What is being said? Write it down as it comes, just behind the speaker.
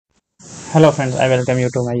Hello friends, I welcome you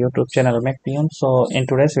to my YouTube channel MacPM. So in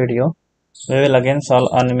today's video, we will again solve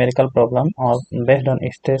a numerical problem based on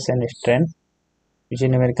stress and strain, which is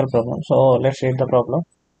numerical problem. So let's read the problem,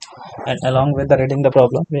 and along with the reading the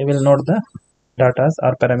problem, we will note the data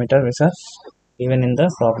or parameters which are given in the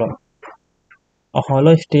problem. A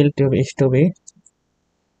hollow steel tube is to be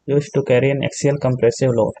used to carry an axial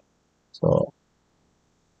compressive load. So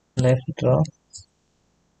let's draw.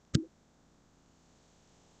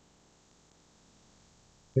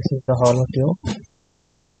 This is the hollow tube.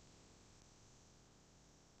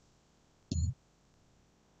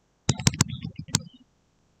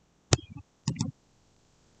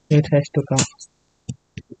 It has to come.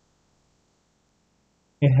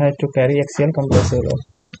 It has to carry axial compressive load.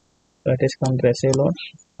 So it is compressive load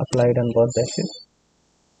applied on both the axes.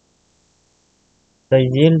 The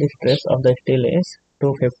yield stress of the steel is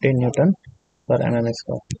 250 Newton per mm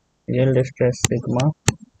square. Yield stress sigma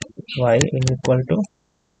y is equal to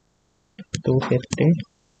 250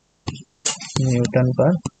 Newton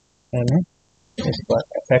per mm square.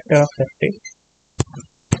 Factor of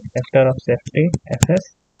safety Fs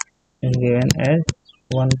is given as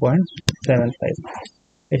 1.75.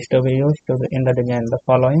 Is to be used in the design. The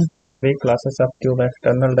following three classes of tube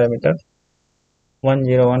external diameter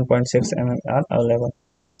 101.6 mm are available.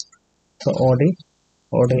 So OD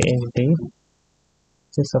is D.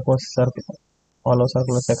 So suppose hollow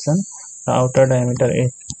circular section. The outer diameter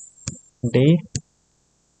is D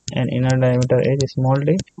and inner diameter is small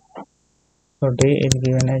d. So D is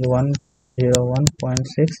given as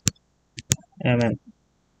 101.6 mm.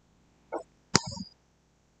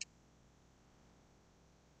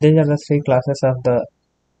 These are the three classes of the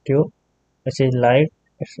tube, which is light,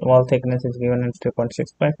 its wall thickness is given as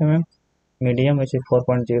 3.65 mm, medium which is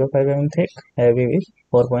 4.05 mm thick, heavy is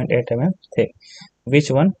 4.8 mm thick.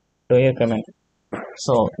 Which one do you recommend?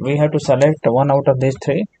 So we have to select one out of these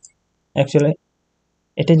three. Actually,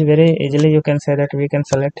 it is very easily you can say that we can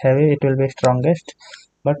select heavy, it will be strongest,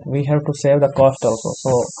 but we have to save the cost also.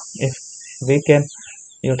 So if we can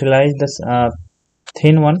utilize this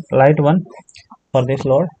thin one, light one for this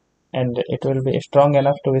load, and it will be strong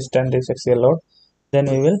enough to withstand this axial load, then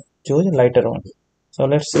we will choose lighter one. So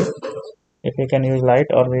let's see if we can use light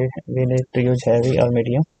or we need to use heavy or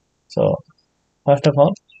medium. So first of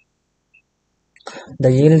all,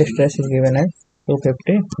 the yield stress is given as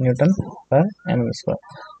 250 Newton per mm square.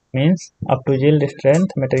 Means up to yield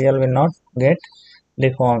strength, material will not get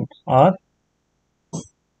deformed, or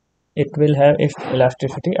it will have its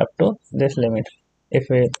elasticity up to this limit. If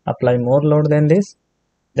we apply more load than this,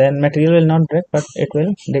 then material will not break, but it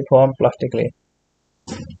will deform plastically.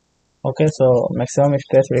 Okay, so maximum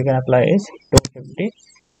stress we can apply is 250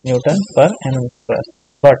 Newton per mm square.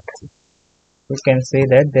 But we can see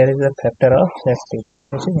that there is a factor of safety,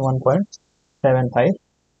 which is 1.75.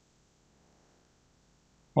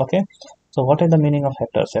 Okay, so what is the meaning of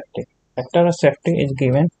factor of safety? Factor of safety is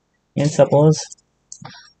given, means suppose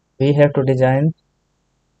we have to design,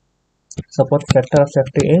 suppose factor of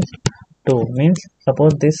safety is 2, means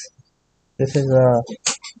suppose this is a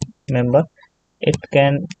member, it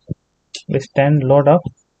can withstand load of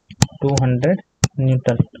 200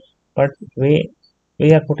 Newton, but we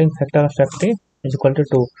are putting factor of safety is equal to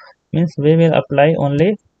 2, means we will apply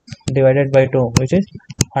only divided by 2, which is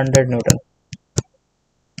 100 Newton.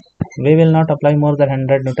 We will not apply more than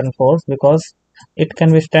 100 Newton force because it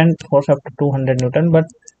can withstand force up to 200 Newton, but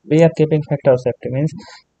we are keeping factor of safety, means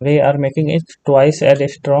we are making it twice as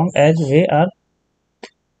strong as we are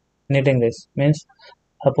needing this. Means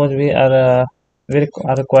suppose we are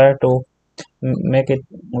required to make it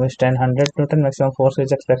withstand 100 Newton, maximum force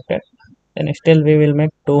is expected, then still we will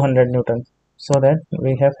make 200 Newton, so that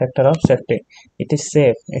we have factor of safety. It is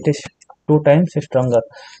safe, it is 2 times stronger.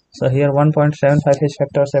 So here 1.75 is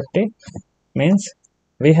factor of safety, means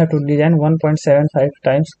we have to design 1.75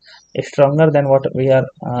 times stronger than what we are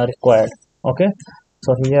required. Okay,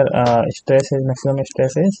 so here stress is, maximum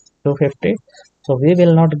stress is 250, so we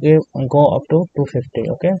will not go up to 250.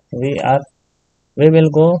 Okay, we will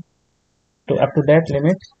go to up to that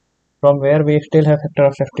limit from where we still have factor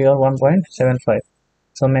of safety of 1.75.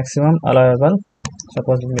 So maximum allowable,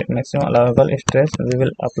 suppose maximum allowable stress we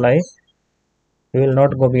will apply, we will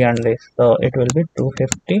not go beyond this, so it will be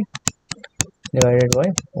 250 divided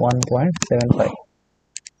by 1.75.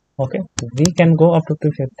 Okay, we can go up to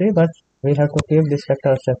 250, but we have to keep this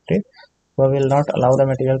factor of safety, so we will not allow the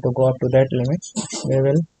material to go up to that limit, we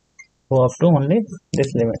will go up to only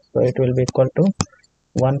this limit, so it will be equal to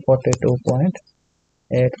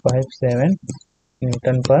 142.857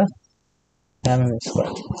 Newton per mm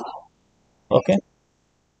square. Okay,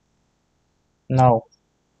 now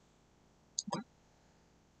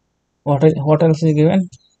What else is given?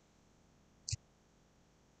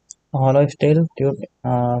 Hollow steel tube.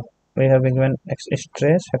 We have been given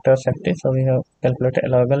stress factor of safety, so we have calculated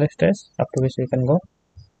allowable stress up to which we can go.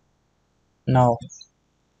 Now,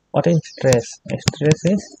 what is stress? Stress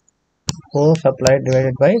is force applied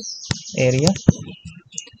divided by area.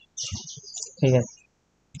 Here,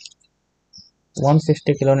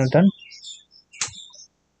 160 kilonewton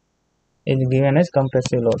is given as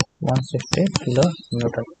compressive load. 160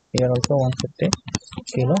 kilonewton. Here also 160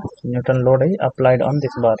 kilonewton load is applied on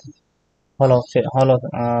this bar. Hollow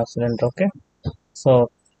cylinder. Okay. So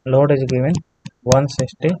load is given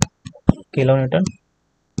 160 kilonewton,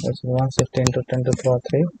 which is 160 into 10 to the power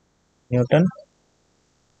 3 Newton,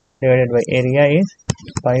 divided by area is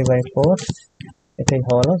pi by 4. It is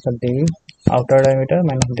hollow, so d outer diameter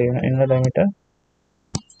minus d inner diameter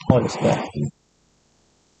whole square.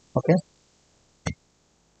 Okay.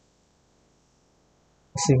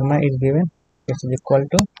 Sigma is given, which is equal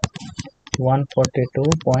to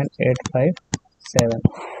 142.857.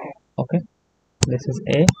 Okay. This is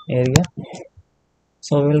a area.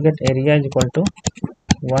 So we will get area is equal to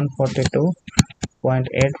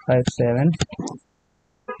 142.857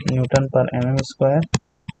 Newton per mm square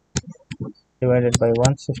divided by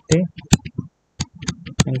 160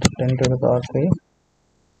 into 10 to the power 3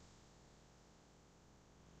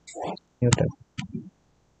 Newton.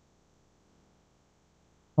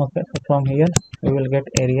 Okay, so from here we will get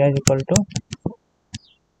area is equal to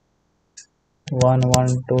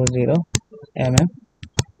 1120 mm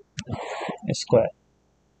square.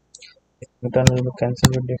 Newton will be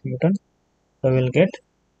cancelled with this Newton, so we will get,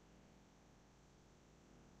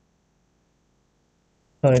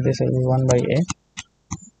 sorry, this will be 1 by a,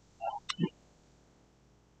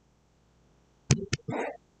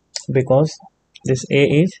 because this a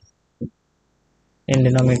is in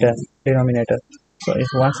denominator. So if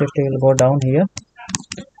 160 will go down here,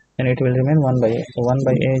 and it will remain 1 by a. So 1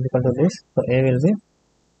 by a is equal to this. So a will be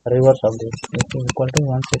reverse of this. It is equal to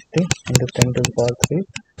 160 into 10 to the power 3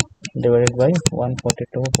 divided by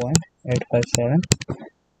 142.857.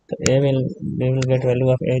 So we will get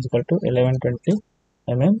value of a is equal to 1120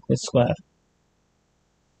 mm square,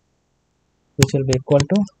 which will be equal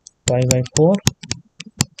to pi by 4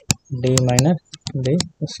 d minus d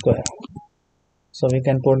square. So we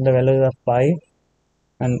can put the value of pi,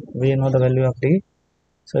 and we know the value of d.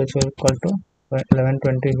 So it will equal to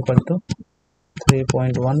 1120 is equal to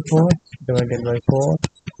 3.14 divided by 4.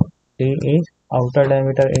 D is outer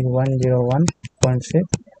diameter is 101.6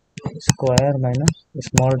 square minus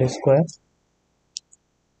small d square.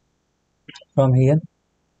 From here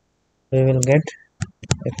we will get,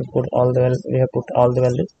 if you put all the we have put all the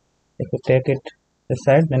values. If you take it this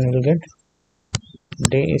side, then we will get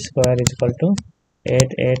d square is equal to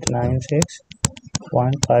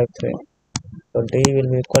 8896.53. So d will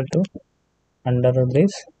be equal to under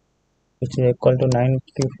this, which is equal to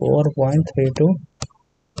 94.32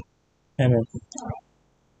 mm.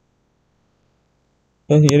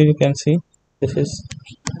 So here you can see this is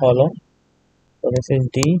hollow. So this is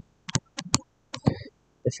d,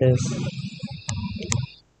 this is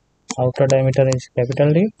outer diameter is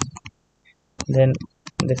capital D, then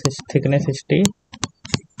this is thickness is t.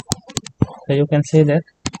 So you can see that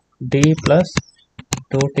d plus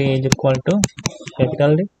 2t is equal to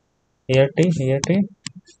capital D. Here t,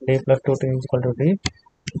 d plus 2t is equal to d.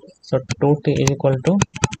 So 2t is equal to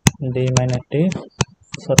d minus t.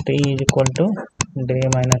 So t is equal to d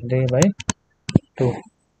minus d by 2.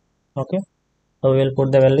 Okay. So we will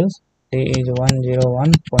put the values. D is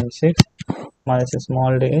 101.6 minus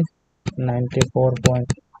small d is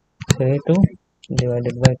 94.32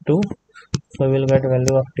 divided by 2. So we will get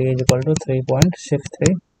value of t is equal to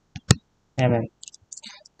 3.63 mm.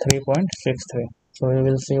 3.63. So we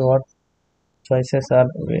will see what choices are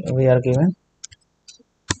we are given.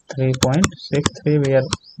 3.63 we are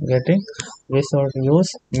getting. We should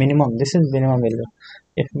use minimum. This is minimum value.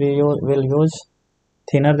 If we will use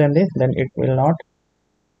thinner than this, then it will not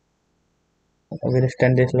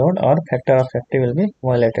withstand this load, or factor of safety will be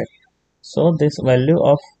violated. So this value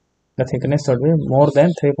of the thickness should be more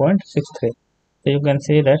than 3.63. So you can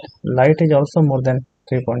see that light is also more than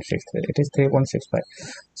 3.63. It is 3.65.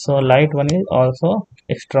 So light one is also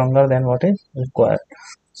stronger than what is required.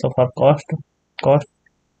 So for cost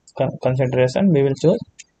consideration, we will choose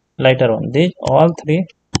lighter one. These all three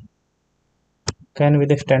can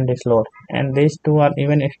withstand this load, and these two are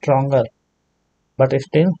even stronger, but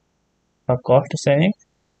still for cost saving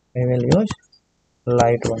we will use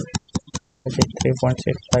light one, which is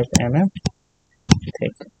 3.65 mm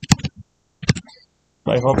thick.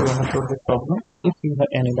 So I hope you understood this problem. If you have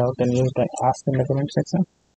any doubt, then you can ask in the comment section.